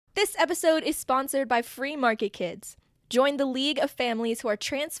This episode is sponsored by Free Market Kids. Join the league of families who are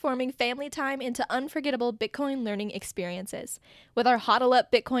transforming family time into unforgettable Bitcoin learning experiences. With our Hodl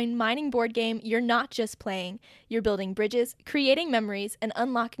Up Bitcoin mining board game, you're not just playing. You're building bridges, creating memories, and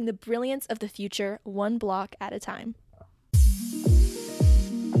unlocking the brilliance of the future one block at a time.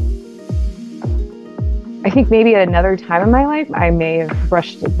 I think maybe at another time in my life, I may have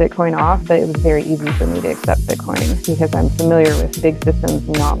brushed Bitcoin off, but it was very easy for me to accept Bitcoin because I'm familiar with big systems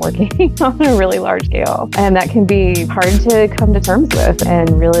not working on a really large scale. And that can be hard to come to terms with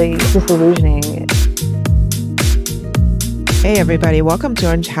and really disillusioning. Hey everybody, welcome to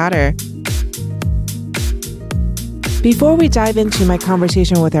Orange Hatter. Before we dive into my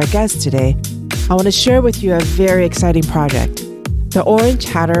conversation with our guest today, I want to share with you a very exciting project, the Orange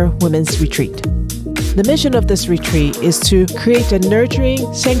Hatter Women's Retreat. The mission of this retreat is to create a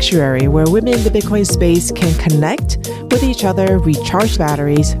nurturing sanctuary where women in the Bitcoin space can connect with each other, recharge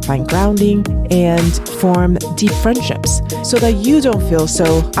batteries, find grounding, and form deep friendships so that you don't feel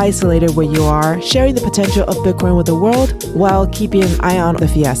so isolated where you are, sharing the potential of Bitcoin with the world while keeping an eye on the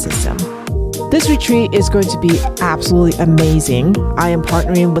fiat system. This retreat is going to be absolutely amazing. I am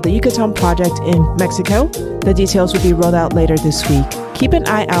partnering with the Yucatan Project in Mexico. The details will be rolled out later this week. Keep an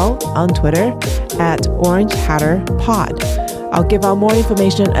eye out on Twitter at Orange Hatter Pod. I'll give out more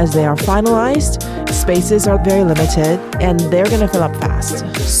information as they are finalized. Spaces are very limited and they're going to fill up fast.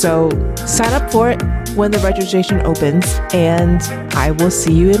 So sign up for it when the registration opens and I will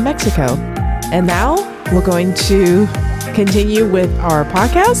see you in Mexico. And now we're going to continue with our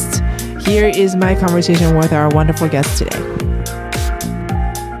podcast. Here is my conversation with our wonderful guest today.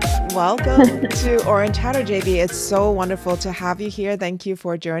 Welcome to Orange Hatter, JB. It's so wonderful to have you here. Thank you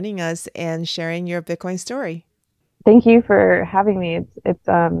for joining us and sharing your Bitcoin story. Thank you for having me. It's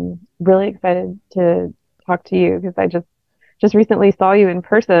really excited to talk to you because I just recently saw you in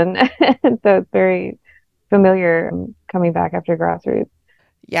person, and so it's very familiar coming back after Grassroots.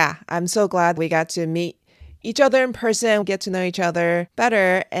 Yeah, I'm so glad we got to meet each other in person, get to know each other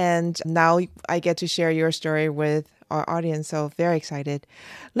better, and now I get to share your story with our audience, so very excited.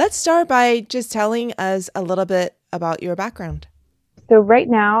 Let's start by just telling us a little bit about your background. So right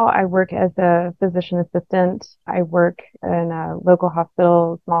now I work as a physician assistant. I work in a local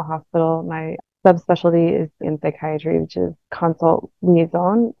hospital, small hospital. My subspecialty is in psychiatry, which is consult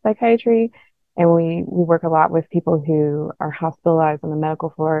liaison psychiatry. And we work a lot with people who are hospitalized on the medical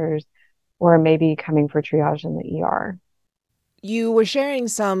floors or maybe coming for triage in the ER. You were sharing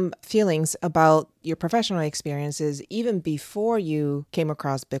some feelings about your professional experiences even before you came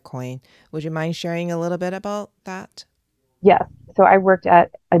across Bitcoin. Would you mind sharing a little bit about that? Yes. So I worked at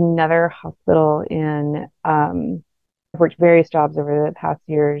another hospital I've worked various jobs over the past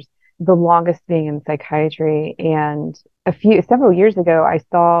years, the longest being in psychiatry. And several years ago, I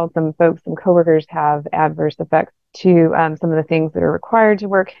saw some coworkers have adverse effects to some of the things that are required to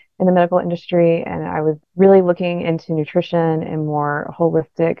work in the medical industry. And I was really looking into nutrition and more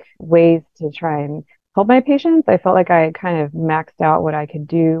holistic ways to try and help my patients. I felt like I kind of maxed out what I could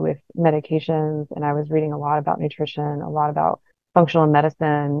do with medications. And I was reading a lot about nutrition, a lot about functional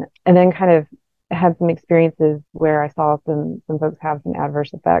medicine, and then kind of had some experiences where I saw some folks have some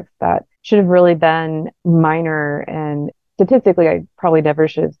adverse effects that should have really been minor. And statistically, I probably never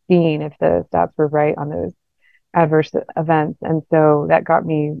should have seen if the stats were right on those adverse events. And so that got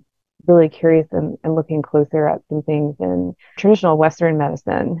me really curious and looking closer at some things in traditional Western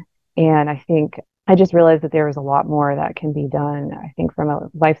medicine. And I think I just realized that there was a lot more that can be done. I think from a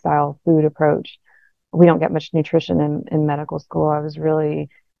lifestyle food approach, we don't get much nutrition in medical school. I was really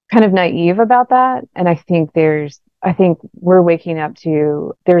kind of naive about that. And I think we're waking up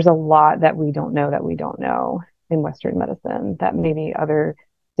to, there's a lot that we don't know in Western medicine that maybe other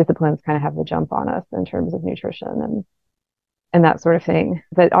disciplines kind of have the jump on us in terms of nutrition and that sort of thing.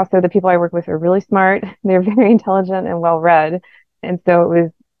 But also the people I work with are really smart. They're very intelligent and well-read. And so it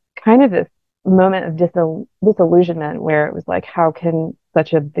was kind of this moment of disillusionment where it was like, how can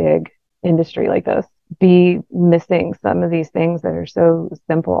such a big industry like this be missing some of these things that are so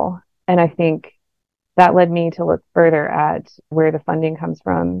simple? And I think that led me to look further at where the funding comes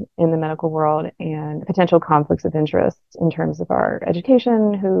from in the medical world and potential conflicts of interest in terms of our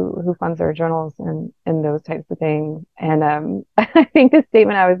education, who funds our journals and those types of things. And I think the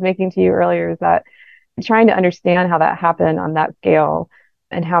statement I was making to you earlier is that trying to understand how that happened on that scale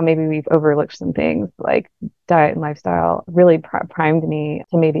and how maybe we've overlooked some things like diet and lifestyle really primed me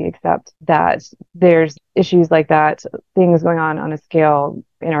to maybe accept that there's issues like that, things going on a scale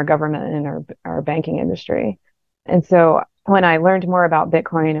in our government and in our banking industry. And so when I learned more about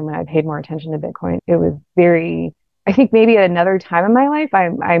Bitcoin and when I paid more attention to Bitcoin, it was very I think maybe at another time in my life,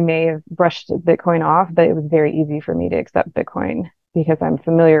 I may have brushed Bitcoin off, but it was very easy for me to accept Bitcoin because I'm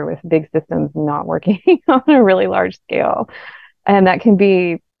familiar with big systems not working on a really large scale. And that can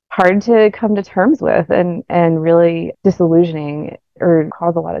be hard to come to terms with and really disillusioning or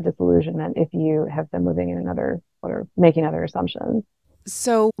cause a lot of disillusionment if you have been living in another or making other assumptions.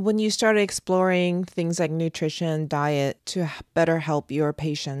 So, when you started exploring things like nutrition, diet to better help your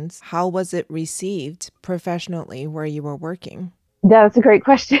patients, how was it received professionally where you were working? That's a great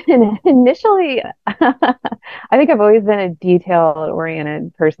question. Initially, I think I've always been a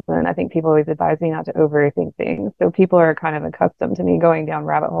detail-oriented person. I think people always advise me not to overthink things. So people are kind of accustomed to me going down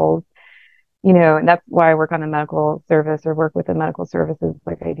rabbit holes, and that's why I work on the medical service or work with the medical services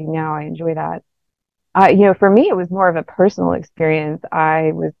like I do now. I enjoy that. For me, it was more of a personal experience.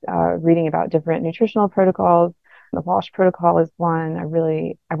 I was reading about different nutritional protocols. The WASH protocol is one.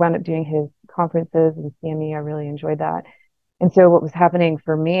 I wound up doing his conferences and CME. I really enjoyed that. And so what was happening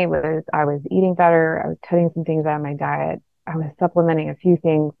for me was I was eating better. I was cutting some things out of my diet. I was supplementing a few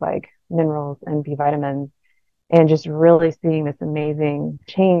things like minerals and B vitamins and just really seeing this amazing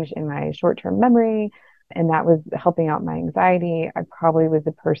change in my short-term memory. And that was helping out my anxiety. I probably was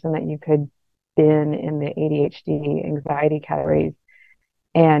the person that you could bin in the ADHD anxiety categories.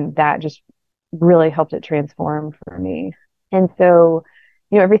 And that just really helped it transform for me. And so,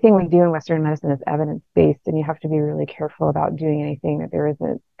 everything we do in Western medicine is evidence-based, and you have to be really careful about doing anything that there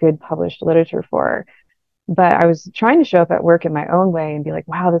isn't good published literature for. But I was trying to show up at work in my own way and be like,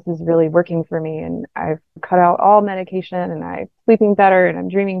 wow, this is really working for me. And I've cut out all medication and I'm sleeping better and I'm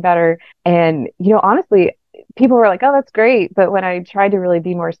dreaming better. And, honestly, people were like, oh, that's great. But when I tried to really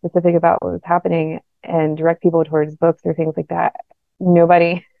be more specific about what was happening and direct people towards books or things like that,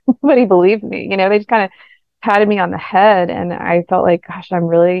 nobody believed me. They just kind of patted me on the head. And I felt like, gosh,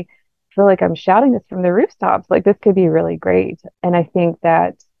 feel like I'm shouting this from the rooftops. Like this could be really great. And I think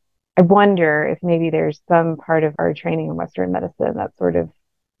that I wonder if maybe there's some part of our training in Western medicine that sort of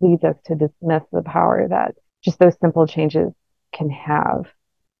leads us to dismiss the power that just those simple changes can have.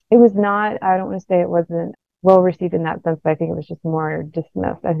 It was not, I don't want to say it wasn't well received in that sense, but I think it was just more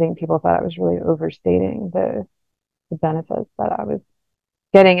dismissed. I think people thought I was really overstating the benefits that I was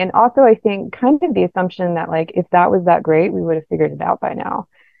getting. And also, I think kind of the assumption that like, if that was that great, we would have figured it out by now.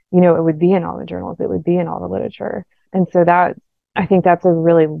 It would be in all the journals, it would be in all the literature. And so I think that's a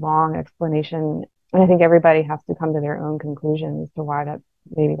really long explanation. And I think everybody has to come to their own conclusion as to why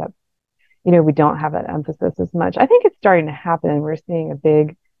maybe that's, we don't have that emphasis as much. I think it's starting to happen. We're seeing a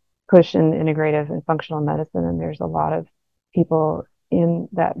big push in integrative and functional medicine. And there's a lot of people in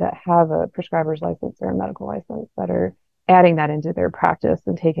that have a prescriber's license or a medical license that are adding that into their practice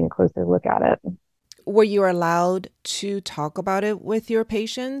and taking a closer look at it. Were you allowed to talk about it with your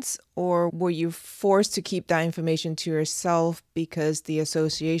patients, or were you forced to keep that information to yourself because the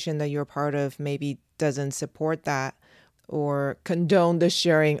association that you're part of maybe doesn't support that or condone the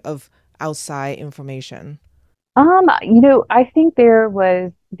sharing of outside information? I think there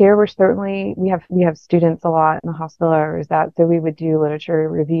were certainly, we have students a lot in the hospital I was at, so we would do literature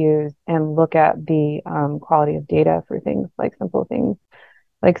reviews and look at the quality of data for things like simple things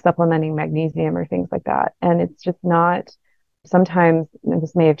like supplementing magnesium or things like that. And it's just not, sometimes, and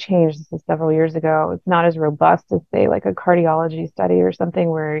this may have changed, this is several years ago, it's not as robust as say like a cardiology study or something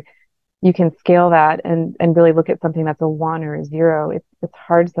where you can scale that and really look at something that's a 1 or a 0. It's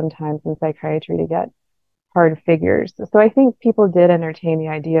hard sometimes in psychiatry to get hard figures. So I think people did entertain the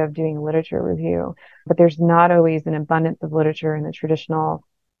idea of doing a literature review, but there's not always an abundance of literature in the traditional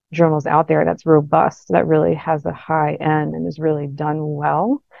journals out there that's robust, that really has a high end and is really done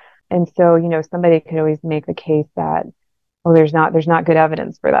well. And so, somebody could always make the case that, oh, there's not good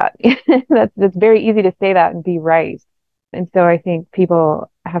evidence for that. That's very easy to say that and be right. And so I think people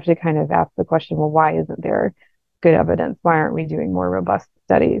have to kind of ask the question, well, why isn't there good evidence? Why aren't we doing more robust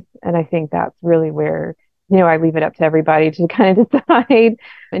studies? And I think that's really where, I leave it up to everybody to kind of decide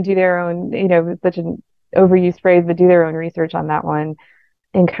and do their own, such an overused phrase, but do their own research on that one.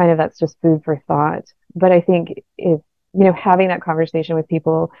 And kind of that's just food for thought. But I think if, having that conversation with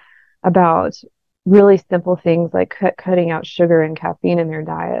people about really simple things like cutting out sugar and caffeine in their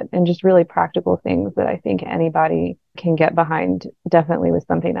diet and just really practical things that I think anybody can get behind definitely was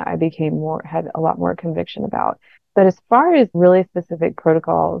something that I had a lot more conviction about. But as far as really specific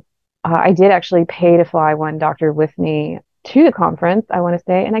protocols, I did actually pay to fly one doctor with me to the conference, I want to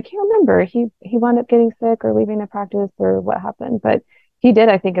say, and I can't remember, he wound up getting sick or leaving the practice or what happened, but he did,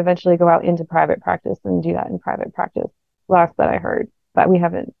 I think, eventually go out into private practice and do that in private practice, last that I heard. But we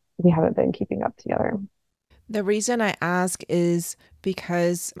haven't been keeping up together. The reason I ask is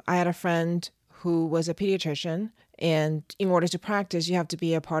because I had a friend who was a pediatrician And in order to practice, you have to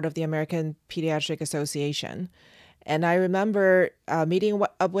be a part of the American Pediatric Association. And I remember meeting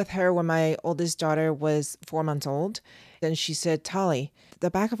up with her when my oldest daughter was 4 months old. And she said, Tali,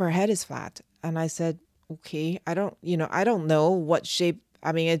 the back of her head is flat. And I said, okay, I don't know what shape.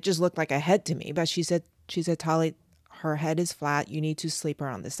 I mean, it just looked like a head to me. But she said, Tali, her head is flat. You need to sleep her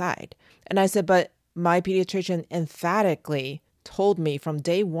on the side. And I said, but my pediatrician emphatically told me from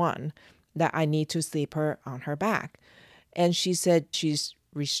day one that I need to sleep her on her back. And she said she's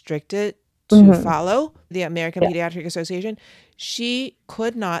restricted to follow the American Pediatric Association. She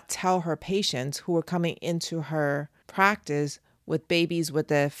could not tell her patients who were coming into her practice with babies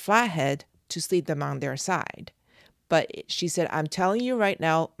with a flat head to sleep them on their side. But she said, I'm telling you right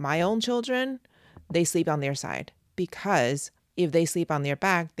now, my own children, they sleep on their side, because if they sleep on their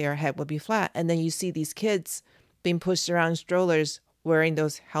back, their head will be flat. And then you see these kids being pushed around in strollers wearing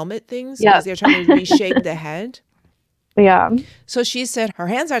those helmet things because they're trying to reshape the head. Yeah. So she said her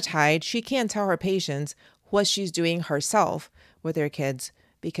hands are tied. She can't tell her patients what she's doing herself with their kids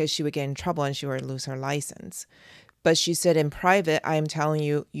because she would get in trouble and she would lose her license. But she said in private, I am telling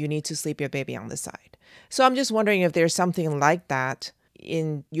you, you need to sleep your baby on the side. So I'm just wondering if there's something like that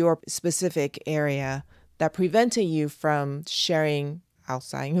in your specific area that prevented you from sharing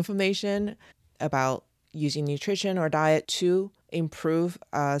outside information about using nutrition or diet to improve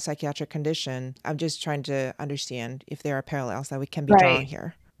a psychiatric condition. I'm just trying to understand if there are parallels that we can be drawn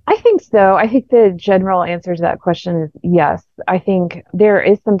here. I think so. I think the general answer to that question is yes. I think there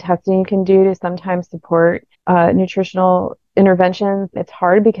is some testing you can do to sometimes support nutritional interventions. It's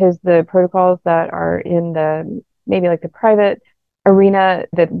hard because the protocols that are in the maybe like the private arena,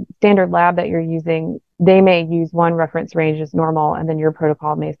 the standard lab that you're using, they may use one reference range as normal, and then your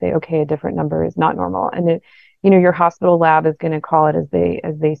protocol may say, okay, a different number is not normal. And your hospital lab is going to call it as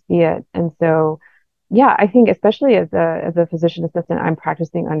they see it. And so, yeah, I think especially as a physician assistant, I'm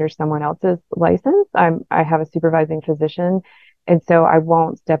practicing under someone else's license. I have a supervising physician, and so I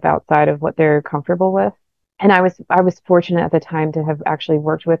won't step outside of what they're comfortable with. And I was fortunate at the time to have actually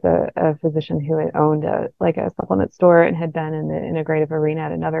worked with a physician who had owned a supplement store and had been in the integrative arena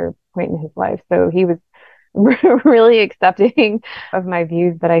at another point in his life. So he was really accepting of my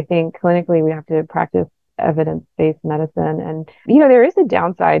views. But I think clinically we have to practice evidence-based medicine. And, there is a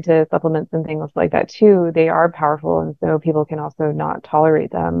downside to supplements and things like that too. They are powerful. And so people can also not tolerate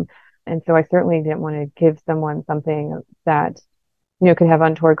them. And so I certainly didn't want to give someone something that, could have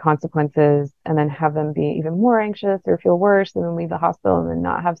untoward consequences and then have them be even more anxious or feel worse and then leave the hospital and then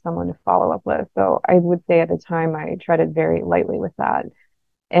not have someone to follow up with. So I would say at the time I treaded very lightly with that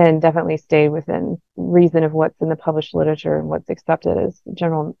and definitely stayed within reason of what's in the published literature and what's accepted as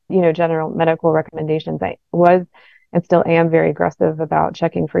general medical recommendations. I was and still am very aggressive about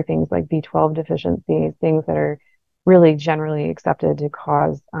checking for things like B12 deficiencies, things that are really generally accepted to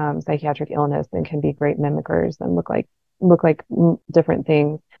cause psychiatric illness and can be great mimickers and look like different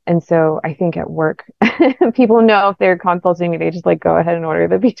things. And so I think at work, people know if they're consulting me, they just go ahead and order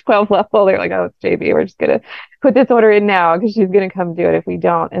the B12 level. They're like, oh, it's JB. We're just going to put this order in now because she's going to come do it if we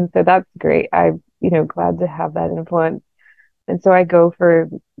don't. And so that's great. I'm, glad to have that influence. And so I go for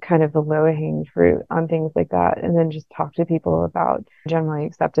kind of the low hanging fruit on things like that. And then just talk to people about generally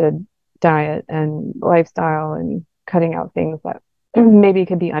accepted diet and lifestyle and cutting out things that maybe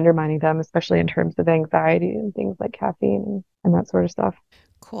could be undermining them, especially in terms of anxiety and things like caffeine and that sort of stuff.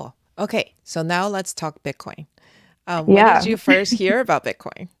 Cool. Okay. So now let's talk Bitcoin. When did you first hear about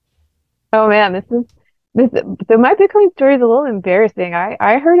Bitcoin? Oh man, this. So my Bitcoin story is a little embarrassing.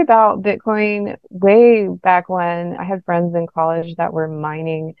 I heard about Bitcoin way back when I had friends in college that were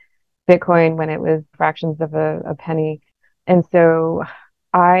mining Bitcoin when it was fractions of a penny. And so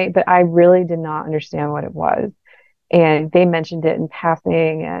but I really did not understand what it was. And they mentioned it in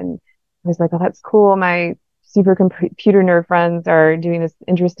passing, and I was like, oh, that's cool. My supercomputer nerd friends are doing this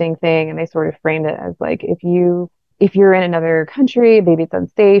interesting thing. And they sort of framed it as like, if you're in another country, maybe it's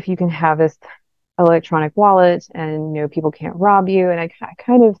unsafe, you can have this electronic wallet and, people can't rob you. And I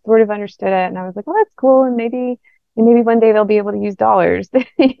kind of sort of understood it. And I was like, well, that's cool. And maybe one day they'll be able to use dollars, and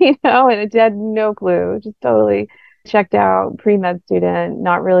it had no clue, just totally checked out, pre-med student,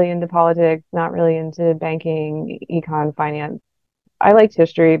 not really into politics, not really into banking, econ, finance. I liked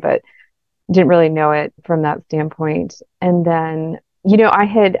history, but didn't really know it from that standpoint. And then, I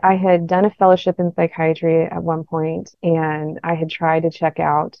had done a fellowship in psychiatry at one point, and I had tried to check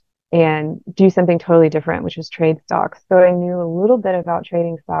out and do something totally different, which was trade stocks. So I knew a little bit about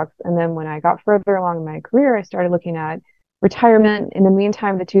trading stocks. And then when I got further along in my career, I started looking at retirement. In the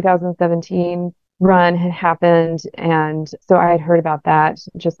meantime, the 2017 run had happened. And so I had heard about that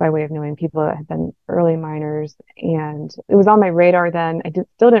just by way of knowing people that had been early miners. And it was on my radar then.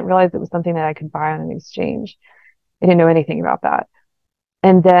 Still didn't realize it was something that I could buy on an exchange. I didn't know anything about that.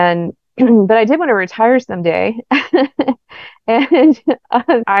 And then, but I did want to retire someday. And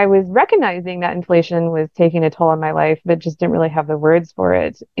I was recognizing that inflation was taking a toll on my life, but just didn't really have the words for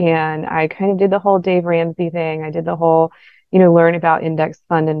it. And I kind of did the whole Dave Ramsey thing. I did the whole, learn about index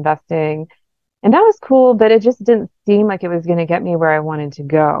fund investing. And that was cool, but it just didn't seem like it was going to get me where I wanted to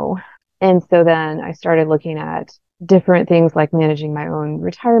go. And so then I started looking at different things like managing my own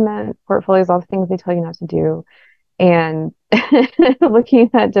retirement portfolios, all the things they tell you not to do, and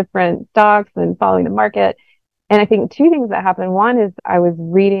looking at different stocks and following the market. And I think two things that happened. One is I was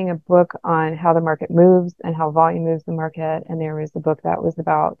reading a book on how the market moves and how volume moves the market. And there was a book that was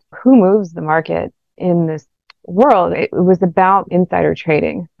about who moves the market in this world. It was about insider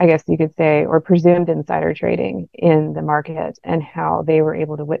trading, I guess you could say, or presumed insider trading in the market and how they were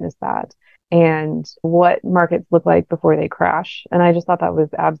able to witness that and what markets look like before they crash. And I just thought that was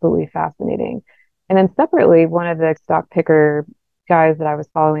absolutely fascinating. And then separately, one of the stock picker guys that I was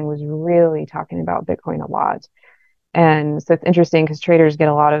following was really talking about Bitcoin a lot. And so it's interesting because traders get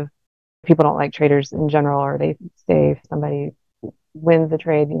a lot of people don't like traders in general, or they say if somebody wins the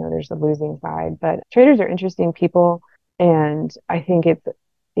trade, there's a losing side. But traders are interesting people. And I think it's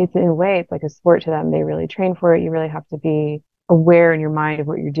in a way, it's like a sport to them. They really train for it. You really have to be aware in your mind of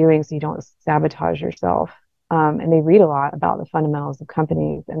what you're doing so you don't sabotage yourself. And they read a lot about the fundamentals of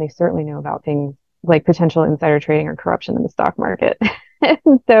companies, and they certainly know about things like potential insider trading or corruption in the stock market.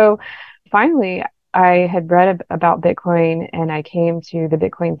 And so finally, I had read about Bitcoin and I came to the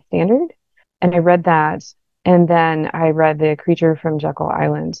Bitcoin Standard and I read that. And then I read The Creature from Jekyll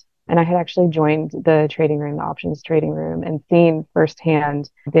Island. And I had actually joined the trading room, the options trading room, and seen firsthand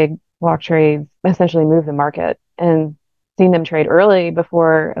big block trades essentially move the market and seen them trade early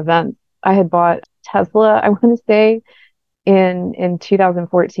before events. I had bought Tesla, I want to say, in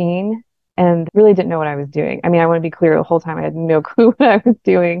 2014. And really didn't know what I was doing. I mean, I want to be clear, the whole time I had no clue what I was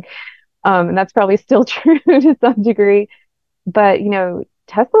doing. And that's probably still true to some degree. But,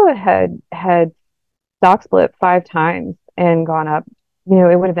 Tesla had stock split 5 times and gone up.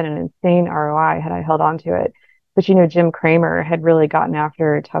 It would have been an insane ROI had I held on to it. But, Jim Cramer had really gotten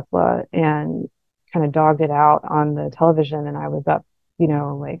after Tesla and kind of dogged it out on the television. And I was up,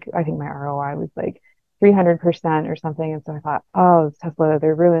 I think my ROI was like 300% or something. And so I thought, oh, Tesla,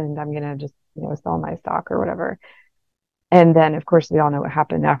 they're ruined. I'm going to just, sell my stock or whatever. And then, of course, we all know what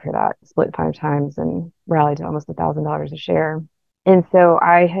happened after that. Split 5 times and rallied to almost $1,000 a share. And so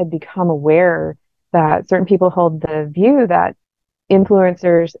I had become aware that certain people hold the view that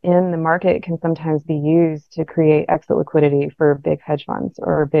influencers in the market can sometimes be used to create exit liquidity for big hedge funds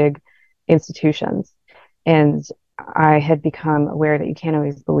or big institutions. And I had become aware that you can't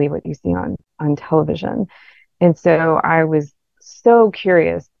always believe what you see on television. And so I was so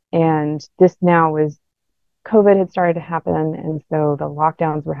curious. And this now was COVID had started to happen. And so the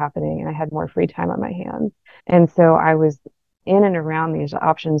lockdowns were happening and I had more free time on my hands. And so I was in and around these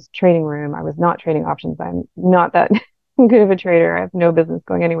options trading room. I was not trading options. I'm not that good of a trader. I have no business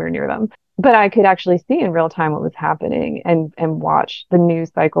going anywhere near them. But I could actually see in real time what was happening and watch the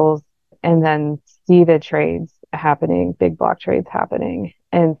news cycles and then see the trades happening, big block trades happening.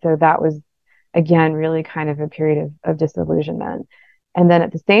 And so that was, again, really kind of a period of disillusionment. And then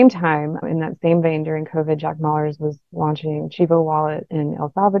at the same time, in that same vein, during COVID, Jack Mallers was launching Chivo Wallet in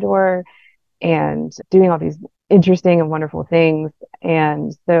El Salvador and doing all these interesting and wonderful things.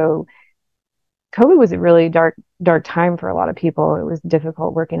 And so COVID was a really dark time for a lot of people. It was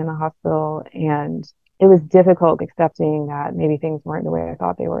difficult working in the hospital, and it was difficult accepting that maybe things weren't the way I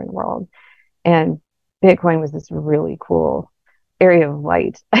thought they were in the world. And Bitcoin was this really cool area of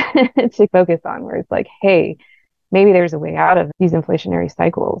light to focus on, where it's like, hey, maybe there's a way out of these inflationary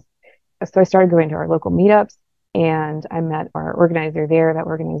cycles. So I started going to our local meetups, and I met our organizer there that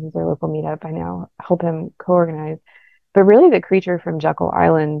organizes our local meetup. I now help him co-organize. But really, The Creature from Jekyll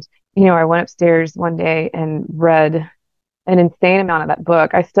Island, I went upstairs one day and read an insane amount of that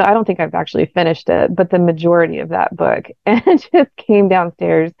book. I don't think I've actually finished it, but the majority of that book, and just came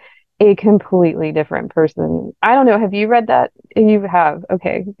downstairs a completely different person. I don't know. Have you read that? You have.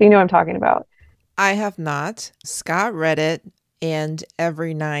 Okay. So you know what I'm talking about. I have not. Scott read it, and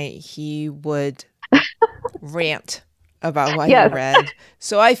every night he would rant about what he read.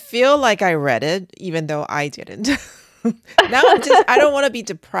 So I feel like I read it, even though I didn't. Now I don't want to be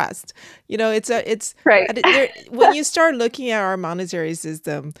depressed. It's right. When you start looking at our monetary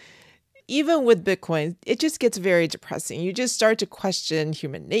system, even with Bitcoin, it just gets very depressing. You just start to question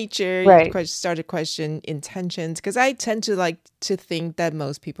human nature. Right. You start to question intentions, because I tend to like to think that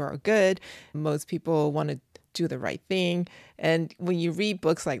most people are good. Most people want to do the right thing. And when you read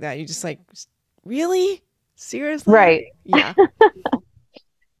books like that, you're just like, really? Seriously? Right. Yeah.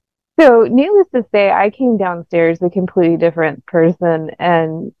 So, needless to say, I came downstairs a completely different person,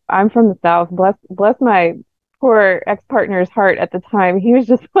 and I'm from the South. Bless my poor ex-partner's heart at the time. He was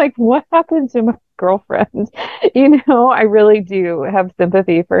just like, "What happened to my girlfriend?" I really do have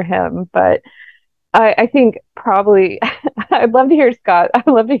sympathy for him, but I think probably I'd love to hear I'd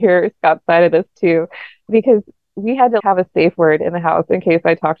love to hear Scott's side of this too, because we had to have a safe word in the house in case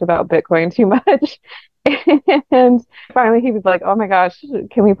I talked about Bitcoin too much. And finally he was like, "Oh my gosh,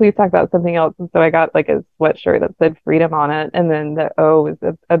 can we please talk about something else?" And so I got like a sweatshirt that said freedom on it. And then the O was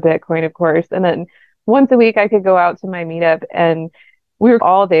a Bitcoin, of course. And then once a week I could go out to my meetup and we were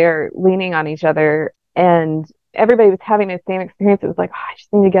all there leaning on each other, and everybody was having the same experience. It was like, oh, I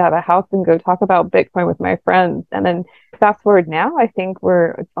just need to get out of the house and go talk about Bitcoin with my friends. And then fast forward now, I think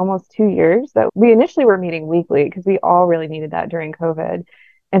it's almost 2 years that we initially were meeting weekly because we all really needed that during COVID.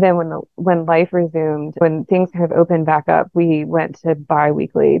 And then when life resumed, when things kind of opened back up, we went to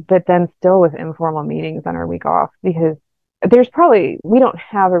bi-weekly, but then still with informal meetings on our week off, because we don't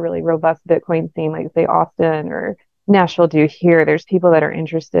have a really robust Bitcoin scene like say Austin or Nashville do here. There's people that are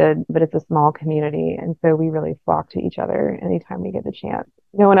interested, but it's a small community. And so we really flock to each other anytime we get the chance.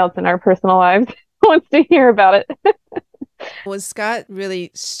 No one else in our personal lives wants to hear about it. When Scott really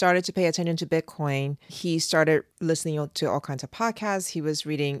started to pay attention to Bitcoin, he started listening to all kinds of podcasts. He was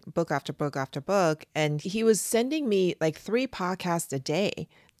reading book after book after book, and he was sending me like 3 podcasts a day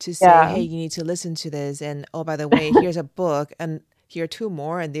to say, Yeah. hey, you need to listen to this. And oh, by the way, here's a book, and here are 2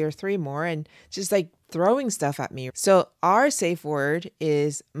 more, and there are 3 more, and just like throwing stuff at me. So our safe word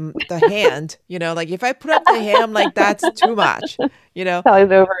is the hand, like if I put up the hand, I'm like, that's too much,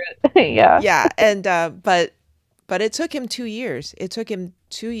 Tali's over it. Yeah. Yeah. And, but it took him 2 years. It took him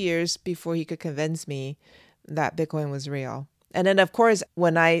 2 years before he could convince me that Bitcoin was real. And then, of course,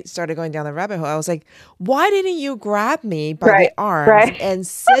 when I started going down the rabbit hole, I was like, why didn't you grab me by the arms and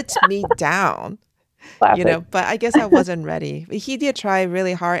sit me down? Classic. But I guess I wasn't ready. He did try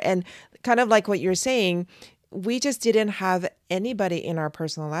really hard. And kind of like what you're saying, we just didn't have anybody in our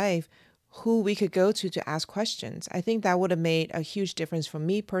personal life who we could go to ask questions. I think that would have made a huge difference for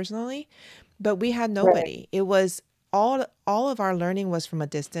me personally, but we had nobody. Right. It was all of our learning was from a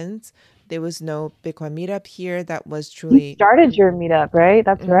distance. There was no Bitcoin meetup here that was truly... You started your meetup, right?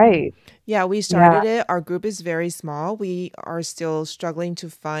 That's right. Yeah, we started it. Our group is very small. We are still struggling to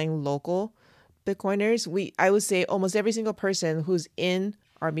find local Bitcoiners. I would say almost every single person who's in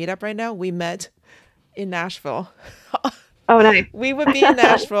our meetup right now, we met in Nashville. Oh, nice. We would be in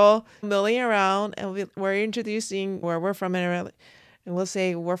Nashville milling around, and we're introducing where we're from, and we'll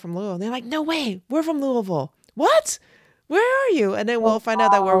say we're from Louisville. And they're like, no way, we're from Louisville. What? Where are you? And then we'll find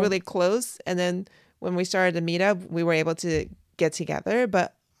out that we're really close. And then when we started the meetup, we were able to get together.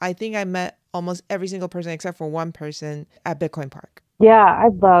 But I think I met almost every single person except for one person at Bitcoin Park. Yeah, I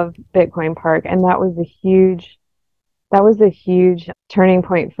love Bitcoin Park, and that was a huge turning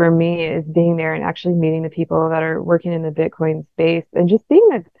point for me, is being there and actually meeting the people that are working in the Bitcoin space and just seeing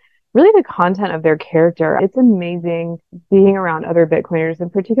the content of their character. It's amazing being around other Bitcoiners,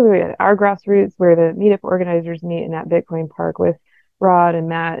 and particularly at our grassroots where the meetup organizers meet in that Bitcoin Park with Rod and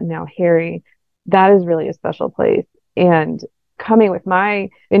Matt and now Harry. That is really a special place. And coming with my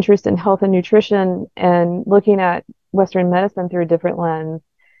interest in health and nutrition and looking at Western medicine through a different lens,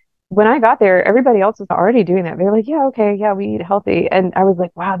 when I got there, everybody else was already doing that. They're like, yeah, okay, yeah, we eat healthy. And I was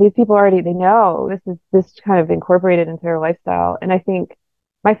like, wow, these people they know this kind of incorporated into their lifestyle. And I think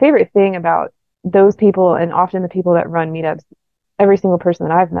my favorite thing about those people, and often the people that run meetups, every single person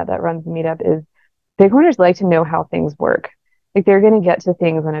that I've met that runs a meetup, is Bitcoiners like to know how things work. Like they're going to get to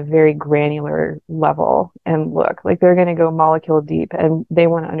things on a very granular level and look like they're going to go molecule deep, and they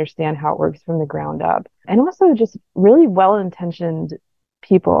want to understand how it works from the ground up. And also just really well-intentioned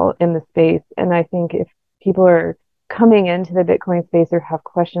people in the space. And I think if people are coming into the Bitcoin space or have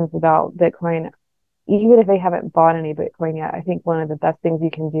questions about Bitcoin, even if they haven't bought any Bitcoin yet, I think one of the best things you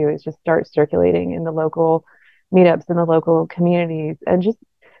can do is just start circulating in the local meetups in the local communities and just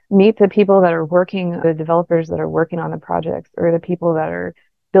meet the people that are working, the developers that are working on the projects, or the people that are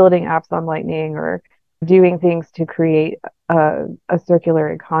building apps on Lightning or doing things to create a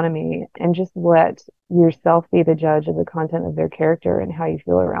circular economy, and just let yourself be the judge of the content of their character and how you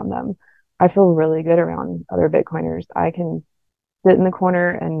feel around them. I feel really good around other Bitcoiners. I can sit in the corner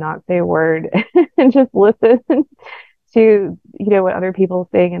and not say a word and just listen to, what other people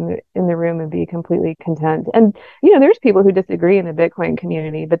are saying in the room and be completely content. And, there's people who disagree in the Bitcoin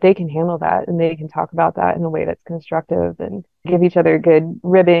community, but they can handle that and they can talk about that in a way that's constructive and give each other good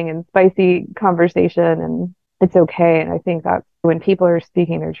ribbing and spicy conversation. And it's okay. And I think that when people are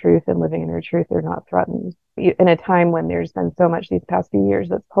speaking their truth and living in their truth, they're not threatened. In a time when there's been so much these past few years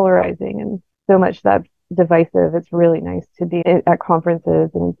that's polarizing and so much that's divisive, it's really nice to be at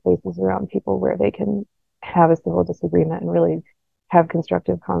conferences and in spaces around people where they can have a civil disagreement and really have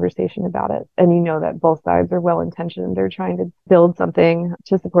constructive conversation about it. And that both sides are well intentioned. They're trying to build something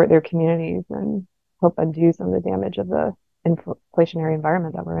to support their communities and help undo some of the damage of the inflationary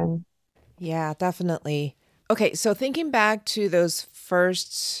environment that we're in. Yeah, definitely. Okay, so thinking back to those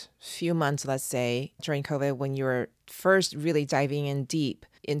first few months, let's say, during COVID, when you were first really diving in deep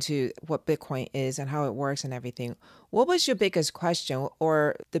into what Bitcoin is and how it works and everything, what was your biggest question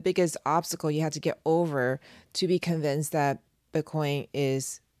or the biggest obstacle you had to get over to be convinced that Bitcoin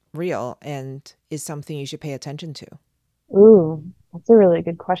is real and is something you should pay attention to? Ooh, that's a really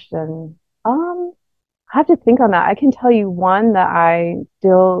good question. I have to think on that. I can tell you one that I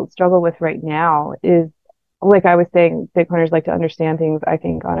still struggle with right now is, like I was saying, Bitcoiners like to understand things, I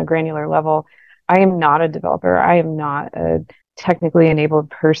think, on a granular level. I am not a developer. I am not a technically enabled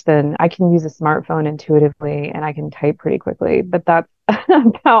person. I can use a smartphone intuitively and I can type pretty quickly, but that's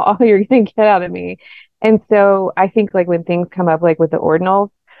about all you're going to get out of me. And so I think like when things come up, like with the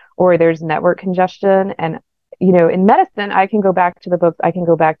ordinals or there's network congestion and, in medicine, I can go back to the books. I can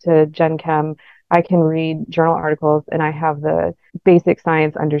go back to Gen Chem. I can read journal articles and I have the basic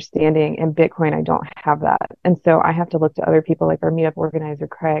science understanding. In Bitcoin, I don't have that. And so I have to look to other people like our meetup organizer,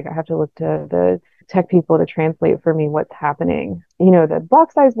 Craig. I have to look to the tech people to translate for me what's happening. The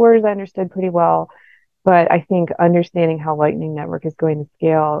block size words I understood pretty well, but I think understanding how Lightning Network is going to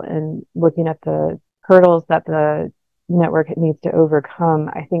scale and looking at the hurdles that the network needs to overcome,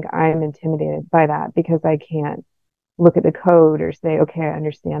 I think I'm intimidated by that because I can't look at the code or say, okay, I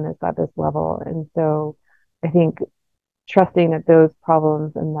understand this at this level. And so I think trusting that those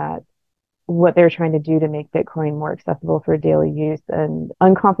problems and that what they're trying to do to make Bitcoin more accessible for daily use and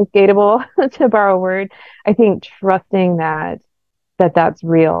unconfiscatable, to borrow a word, I think trusting that's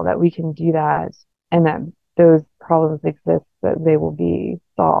real, that we can do that and that those problems exist, that they will be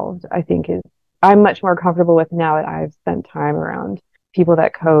solved, I think I'm much more comfortable with now that I've spent time around people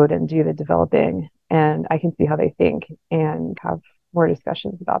that code and do the developing, and I can see how they think and have more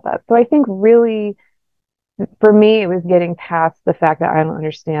discussions about that. So I think really for me, it was getting past the fact that I don't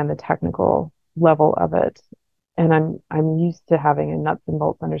understand the technical level of it. And I'm used to having a nuts and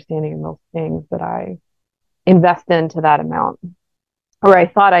bolts understanding of most things that I invest into that amount. Or I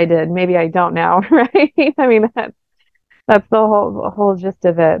thought I did. Maybe I don't now, right? I mean, that's the whole gist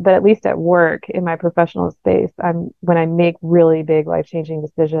of it. But at least at work, in my professional space, when I make really big life-changing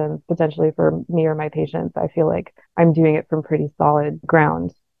decisions, potentially for me or my patients, I feel like I'm doing it from pretty solid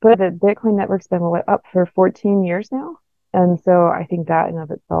ground. But the Bitcoin network's been up for 14 years now. And so I think that in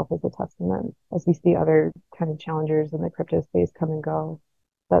of itself is a testament as we see other kind of challengers in the crypto space come and go.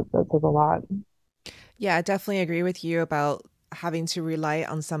 That says a lot. Yeah, I definitely agree with you about having to rely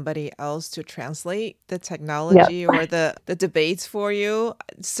on somebody else to translate the technology or the debates for you.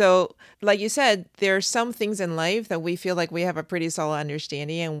 So like you said, there are some things in life that we feel like we have a pretty solid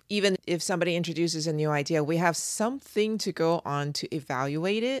understanding. And even if somebody introduces a new idea, we have something to go on to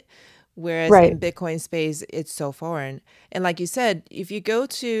evaluate it. Whereas in Bitcoin space, it's so foreign. And like you said, if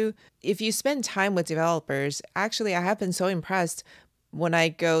you spend time with developers, actually, I have been so impressed when I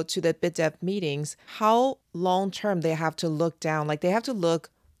go to the BitDev meetings, how long-term they have to look down. Like they have to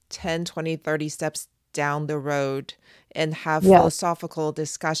look 10, 20, 30 steps down the road and have philosophical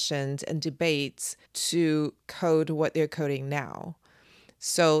discussions and debates to code what they're coding now.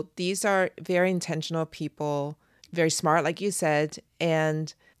 So these are very intentional people, very smart, like you said,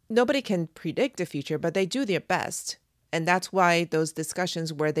 and nobody can predict the future, but they do their best. And that's why those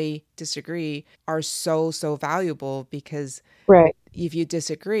discussions where they disagree are so, so valuable because if you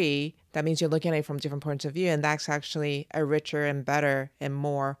disagree, that means you're looking at it from different points of view. And that's actually a richer and better and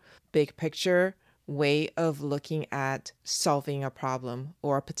more big picture way of looking at solving a problem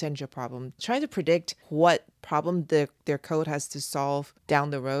or a potential problem. Trying to predict what problem their code has to solve down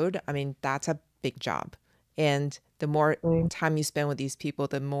the road, I mean, that's a big job. And the more time you spend with these people,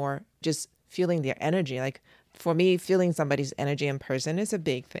 the more just feeling their energy. Like for me, feeling somebody's energy in person is a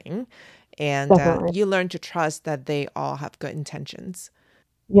big thing. And you learn to trust that they all have good intentions.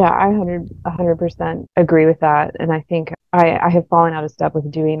 Yeah, I 100% agree with that. And I think I have fallen out of step with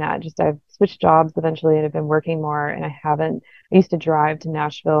doing that. Just I've switched jobs eventually and have been working more. And I used to drive to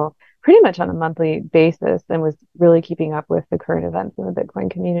Nashville pretty much on a monthly basis and was really keeping up with the current events in the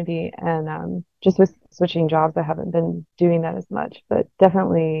Bitcoin community. And just with switching jobs, I haven't been doing that as much, but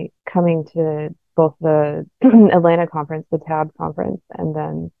definitely coming to both the Atlanta conference, the TAB conference, and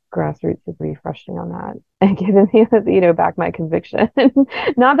then grassroots is refreshing on that and giving me, back my conviction.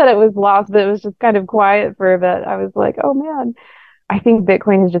 Not that it was lost, but it was just kind of quiet for a bit. I was like, oh man, I think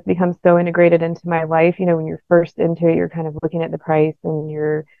Bitcoin has just become so integrated into my life. When you're first into it, you're kind of looking at the price and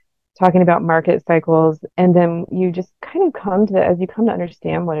you're talking about market cycles. And then you just kind of as you come to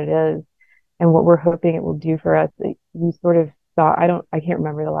understand what it is and what we're hoping it will do for us, you sort of thought, I can't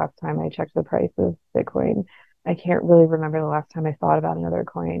remember the last time I checked the price of Bitcoin. I can't really remember the last time I thought about another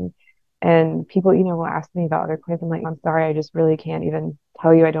coin. And people, will ask me about other coins. I'm like, I'm sorry, I just really can't even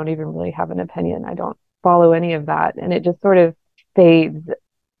tell you. I don't even really have an opinion. I don't follow any of that. And it just sort of fades.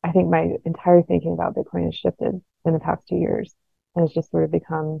 I think my entire thinking about Bitcoin has shifted in the past 2 years. And it's just sort of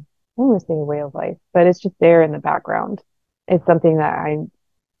become, I don't want to say a way of life, but it's just there in the background. It's something that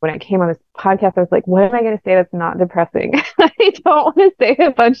when I came on this podcast, I was like, what am I going to say that's not depressing? I don't want to say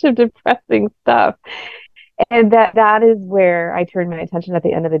a bunch of depressing stuff. And that is where I turn my attention at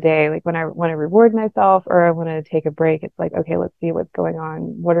the end of the day. Like when I want to reward myself or I want to take a break, it's like, okay, let's see what's going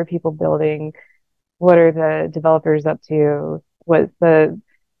on. What are people building? What are the developers up to? What's the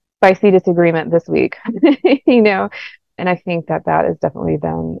spicy disagreement this week? And I think that has definitely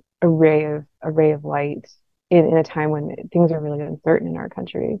been a ray of light in a time when things are really uncertain in our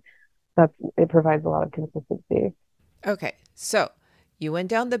country. It provides a lot of consistency. Okay, so you went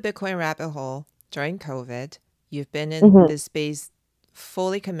down the Bitcoin rabbit hole during COVID. You've been in this space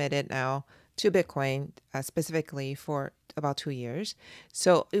fully committed now to Bitcoin, specifically for about 2 years.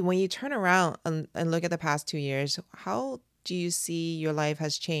 So when you turn around and look at the past 2 years, how do you see your life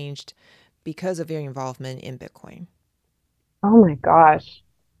has changed because of your involvement in Bitcoin? Oh my gosh,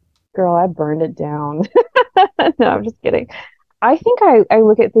 girl, I burned it down. No, I'm just kidding. I think I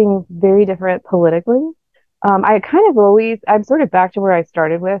look at things very different politically. I kind of I'm sort of back to where I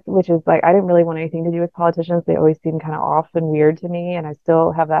started with, which is like, I didn't really want anything to do with politicians. They always seem kind of off and weird to me. And I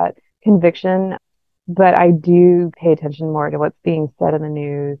still have that conviction, but I do pay attention more to what's being said in the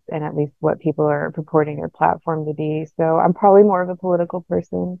news and at least what people are purporting their platform to be. So I'm probably more of a political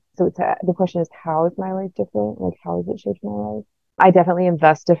person. So the question is, how is my life different? Like, how has it shaped my life? I definitely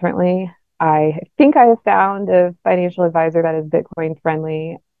invest differently. I think I have found a financial advisor that is Bitcoin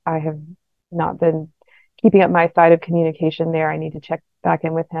friendly. I have not been keeping up my side of communication there. I need to check back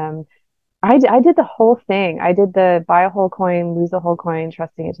in with him. I did the whole thing. I did the buy a whole coin, lose a whole coin,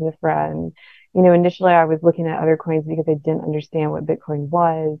 trusting it to the friend. Initially I was looking at other coins because I didn't understand what Bitcoin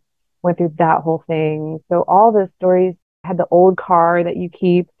was, went through that whole thing. So all the stories, I had the old car that you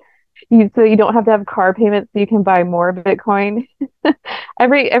keep. So you don't have to have car payments so you can buy more Bitcoin.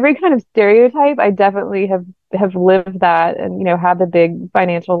 Every kind of stereotype, I definitely have lived that and, had the big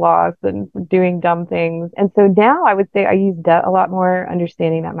financial loss and doing dumb things. And so now I would say I use debt a lot more,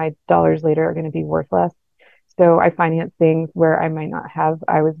 understanding that my dollars later are going to be worth less. So I finance things where I might not have.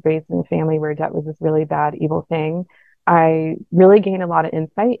 I was raised in a family where debt was this really bad, evil thing. I really gained a lot of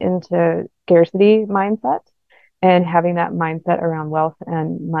insight into scarcity mindset. And having that mindset around wealth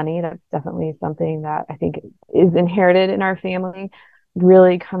and money, that's definitely something that I think is inherited in our family.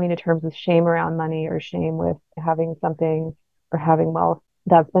 Really coming to terms with shame around money or shame with having something or having wealth.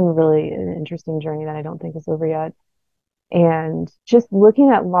 That's been really an interesting journey that I don't think is over yet. And just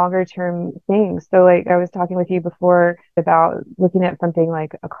looking at longer term things. So like I was talking with you before about looking at something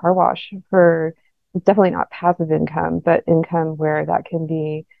like a car wash it's definitely not passive income, but income where that can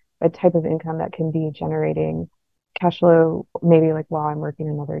be a type of income that can be generating cash flow, maybe like while I'm working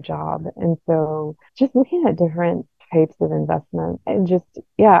another job. And so just looking at different types of investment and just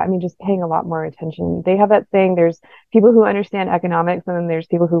paying a lot more attention. They have that saying, there's people who understand economics and then there's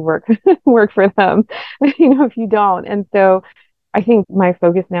people who work for them, if you don't. And so I think my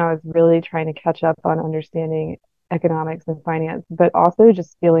focus now is really trying to catch up on understanding economics and finance, but also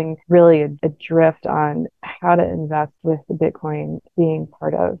just feeling really adrift on how to invest with Bitcoin being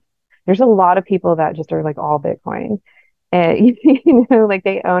part of. There's a lot of people that just are like all Bitcoin, and like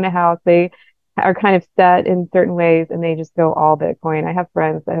they own a house, they are kind of set in certain ways, and they just go all Bitcoin. I have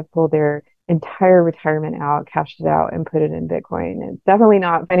friends that have pulled their entire retirement out, cashed it out, and put it in Bitcoin. It's definitely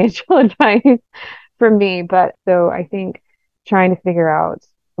not financial advice for me, but so I think trying to figure out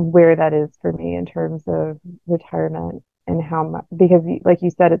where that is for me in terms of retirement and how much, because like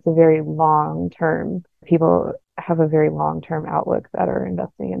you said, it's a very long term. People have a very long term outlook that are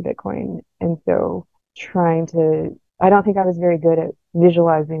investing in Bitcoin. And so I don't think I was very good at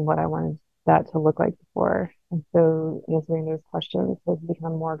visualizing what I wanted that to look like before. And so answering those questions has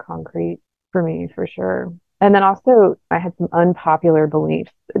become more concrete for me for sure. And then also, I had some unpopular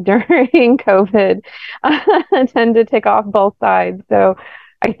beliefs during COVID. I tend to tick off both sides. So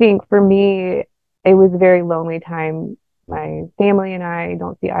I think for me, it was a very lonely time. My family and I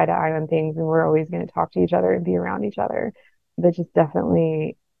don't see eye to eye on things, and we're always going to talk to each other and be around each other. But just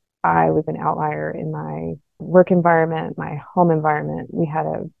definitely, I was an outlier in my work environment, my home environment. We had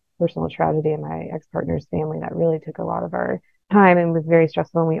a personal tragedy in my ex-partner's family that really took a lot of our time and was very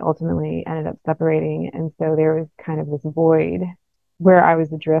stressful. And we ultimately ended up separating. And so there was kind of this void where I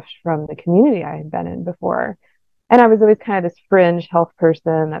was adrift from the community I had been in before. And I was always kind of this fringe health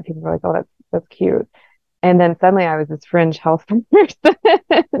person that people were like, oh, that's cute. And then suddenly I was this fringe health person.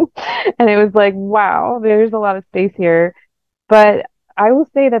 And it was like, wow, there's a lot of space here. But I will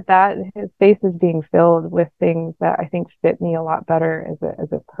say that his space is being filled with things that I think fit me a lot better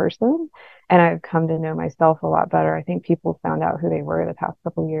as a person. And I've come to know myself a lot better. I think people found out who they were the past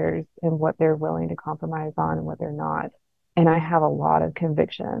couple of years and what they're willing to compromise on and what they're not. And I have a lot of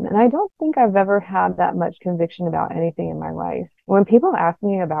conviction. And I don't think I've ever had that much conviction about anything in my life. When people ask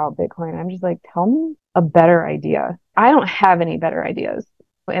me about Bitcoin, I'm just like, tell me a better idea. I don't have any better ideas.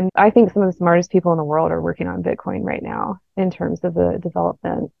 And I think some of the smartest people in the world are working on Bitcoin right now in terms of the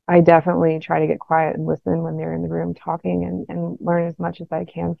development. I definitely try to get quiet and listen when they're in the room talking and learn as much as I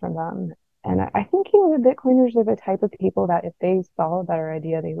can from them. And I think, the Bitcoiners are the type of people that if they saw a better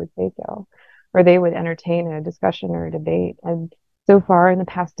idea, they would say so, or they would entertain a discussion or a debate. And so far in the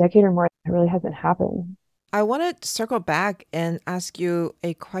past decade or more, it really hasn't happened. I want to circle back and ask you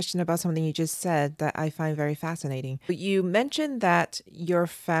a question about something you just said that I find very fascinating. You mentioned that your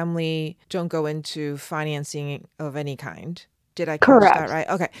family don't go into financing of any kind. Did I catch that right?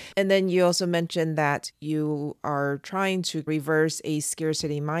 Okay. And then you also mentioned that you are trying to reverse a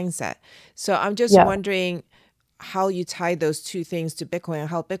scarcity mindset. So I'm just wondering how you tie those two things to Bitcoin and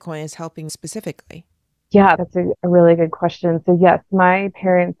how Bitcoin is helping specifically. Yeah, that's a really good question. So yes, my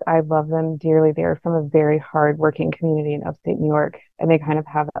parents, I love them dearly. They're from a very hardworking community in upstate New York. And they kind of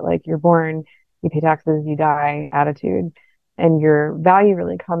have that, like, you're born, you pay taxes, you die attitude. And your value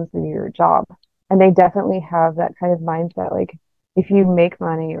really comes through your job. And they definitely have that kind of mindset. Like, if you make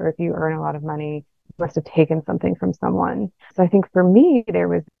money or if you earn a lot of money, you must have taken something from someone. So I think for me, there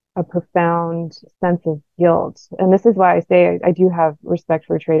was a profound sense of guilt. And this is why I say I do have respect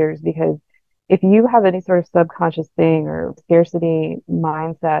for traders, because if you have any sort of subconscious thing or scarcity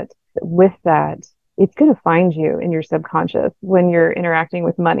mindset with that, it's going to find you in your subconscious when you're interacting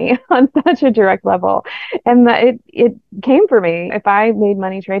with money on such a direct level. And it came for me. If I made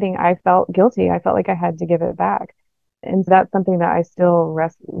money trading, I felt guilty. I felt like I had to give it back. And so that's something that I still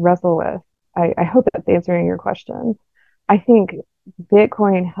wrestle with. I hope that's answering your question. I think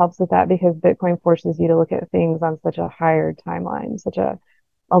Bitcoin helps with that because Bitcoin forces you to look at things on such a higher timeline, such a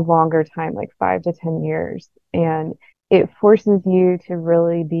longer time, like 5 to 10 years. And it forces you to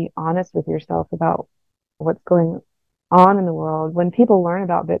really be honest with yourself about what's going on in the world. When people learn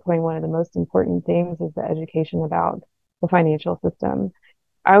about Bitcoin, one of the most important things is the education about the financial system.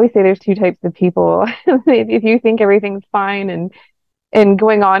 I always say there's two types of people. If you think everything's fine and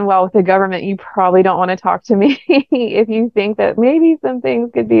going on well with the government, you probably don't want to talk to me. If you think that maybe some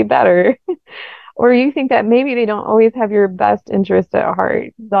things could be better, or you think that maybe they don't always have your best interest at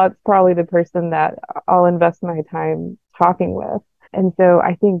heart, that's probably the person that I'll invest my time talking with. And so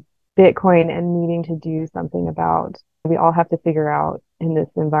I think Bitcoin and needing to do something about, we all have to figure out in this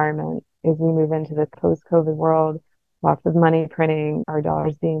environment as we move into this post-COVID world, lots of money printing, our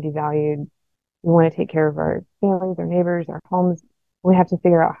dollars being devalued. We want to take care of our families, our neighbors, our homes. We have to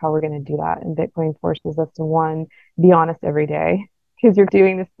figure out how we're going to do that. And Bitcoin forces us to, one, be honest every day, because you're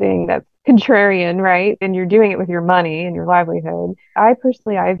doing this thing that's contrarian, right? And you're doing it with your money and your livelihood. I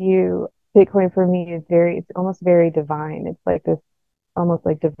view Bitcoin for me is it's almost very divine. It's like this almost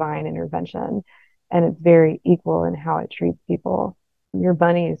like divine intervention. And it's very equal in how it treats people. Your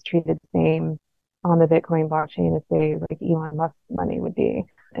money is treated the same on the Bitcoin blockchain as, say, like Elon Musk's money would be.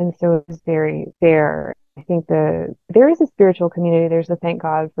 And so it's very fair. I think there is a spiritual community. There's a Thank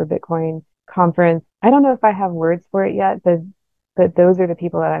God for Bitcoin conference. I don't know if I have words for it yet, but those are the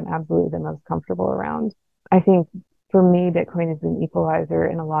people that I'm absolutely the most comfortable around. I think for me, Bitcoin is an equalizer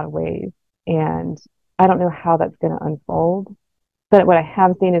in a lot of ways. And I don't know how that's going to unfold. But what I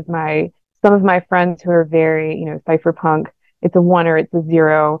have seen is some of my friends who are very, cypherpunk, it's a 1 or it's a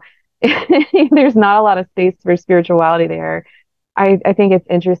 0. There's not a lot of space for spirituality there. I think it's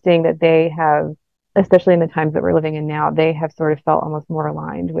interesting that they have, especially in the times that we're living in now, they have sort of felt almost more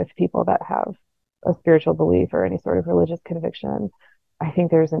aligned with people that have a spiritual belief or any sort of religious conviction. I think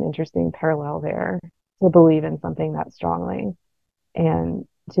there's an interesting parallel there. to believe in something that strongly and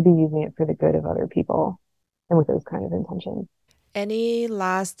to be using it for the good of other people and with those kind of intentions. Any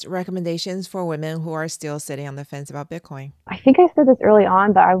last recommendations for women who are still sitting on the fence about Bitcoin? I think I said this early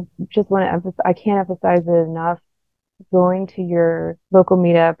on, but I just want to emphasize, I can't emphasize it enough. Going to your local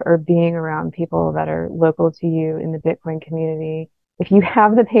meetup or being around people that are local to you in the Bitcoin community. If you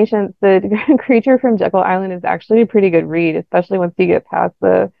have the patience, the Creature from Jekyll Island is actually a pretty good read, especially once you get past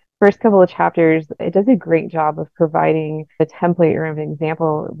the first couple of chapters. It does a great job of providing a template or an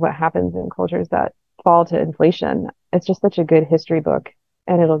example of what happens in cultures that fall to inflation. It's just such a good history book,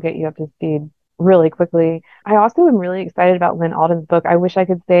 and it'll get you up to speed really quickly. I also am really excited about Lynn Alden's book. I wish I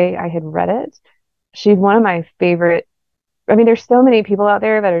could say I had read it. She's one of my favorite. I mean, there's so many people out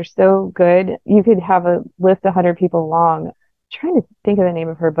there that are so good. You could have a list 100 people long. I'm trying to think of the name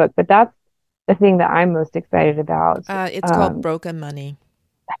of her book, but that's the thing that I'm most excited about. It's called Broken Money.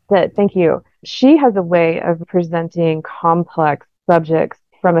 That's it. Thank you. She has a way of presenting complex subjects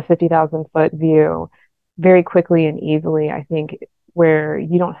from a 50,000-foot view very quickly and easily, I think, where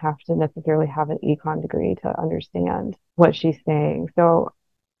you don't have to necessarily have an econ degree to understand what she's saying. So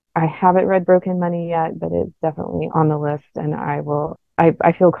I haven't read Broken Money yet, but it's definitely on the list, and I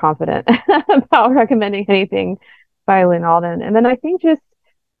feel confident about recommending anything by Lynn Alden. And then I think just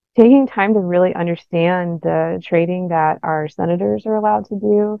taking time to really understand the trading that our senators are allowed to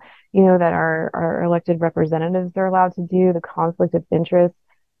do, that our elected representatives are allowed to do, the conflict of interest.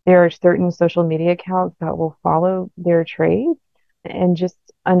 There are certain social media accounts that will follow their trades, and just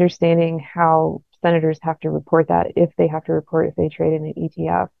understanding how senators have to report that, if they have to report if they trade in an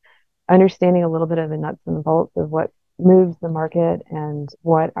ETF. Understanding a little bit of the nuts and bolts of what moves the market and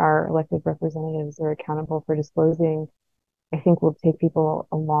what our elected representatives are accountable for disclosing, I think will take people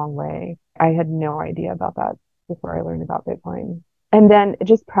a long way. I had no idea about that before I learned about Bitcoin. And then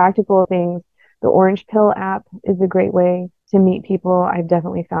just practical things. The Orange Pill app is a great way to meet people. I've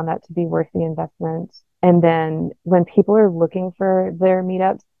definitely found that to be worth the investment. And then when people are looking for their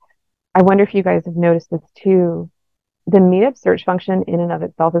meetups, I wonder if you guys have noticed this too. The meetup search function in and of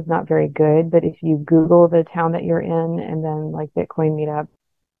itself is not very good, but if you Google the town that you're in and then like Bitcoin meetup,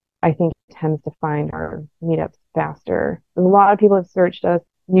 I think it tends to find our meetups faster. A lot of people have searched us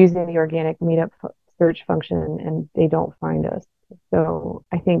using the organic meetup search function and they don't find us. So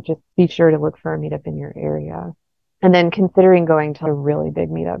I think just be sure to look for a meetup in your area. And then considering going to really big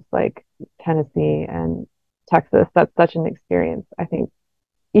meetups like Tennessee and Texas, that's such an experience. I think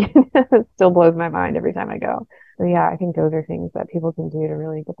it still blows my mind every time I go. So yeah, I think those are things that people can do to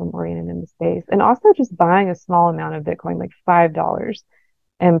really get them oriented in the space. And also just buying a small amount of Bitcoin, like $5,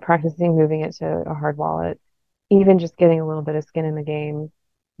 and practicing moving it to a hard wallet. Even just getting a little bit of skin in the game,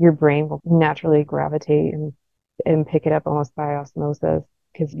 your brain will naturally gravitate and pick it up almost by osmosis,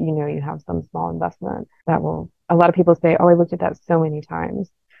 because you have some small investment that will. A lot of people say, oh, I looked at that so many times.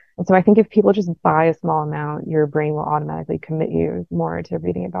 And so I think if people just buy a small amount, your brain will automatically commit you more to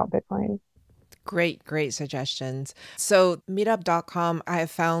reading about Bitcoin. Great suggestions. So meetup.com I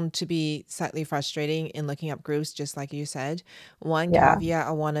have found to be slightly frustrating in looking up groups, just like you said. One caveat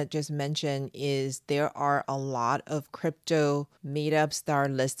I want to just mention is there are a lot of crypto meetups that are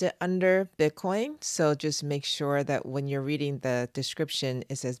listed under Bitcoin. So just make sure that when you're reading the description,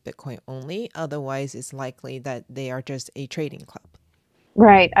 it says Bitcoin only. Otherwise, it's likely that they are just a trading club.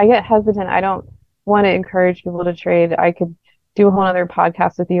 Right. I get hesitant. I don't want to encourage people to trade. I could do a whole other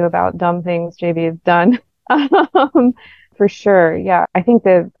podcast with you about dumb things JB has done. For sure. Yeah. I think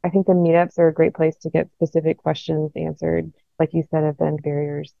the meetups are a great place to get specific questions answered. Like you said, have been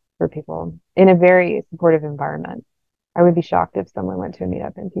barriers for people in a very supportive environment. I would be shocked if someone went to a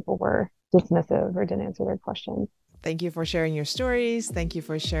meetup and people were dismissive or didn't answer their questions. Thank you for sharing your stories. Thank you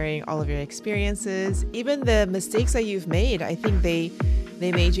for sharing all of your experiences. Even the mistakes that you've made, I think they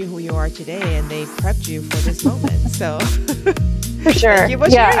made you who you are today, and they prepped you for this moment. So for sure.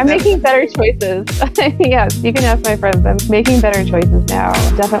 Yeah, I'm making better choices. Yes, you can ask my friends. I'm making better choices now.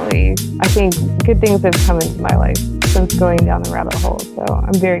 Definitely. I think good things have come into my life since going down the rabbit hole. So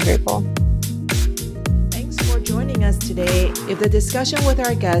I'm very grateful. Joining us today. If the discussion with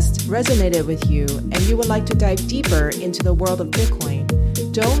our guest resonated with you and you would like to dive deeper into the world of Bitcoin,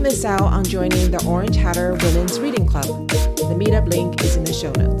 don't miss out on joining the Orange Hatter Women's Reading Club. The meetup link is in the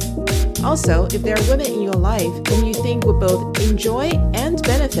show notes. Also, if there are women in your life whom you think would both enjoy and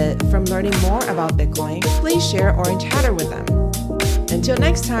benefit from learning more about Bitcoin, please share Orange Hatter with them. Until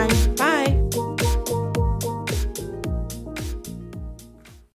next time, bye!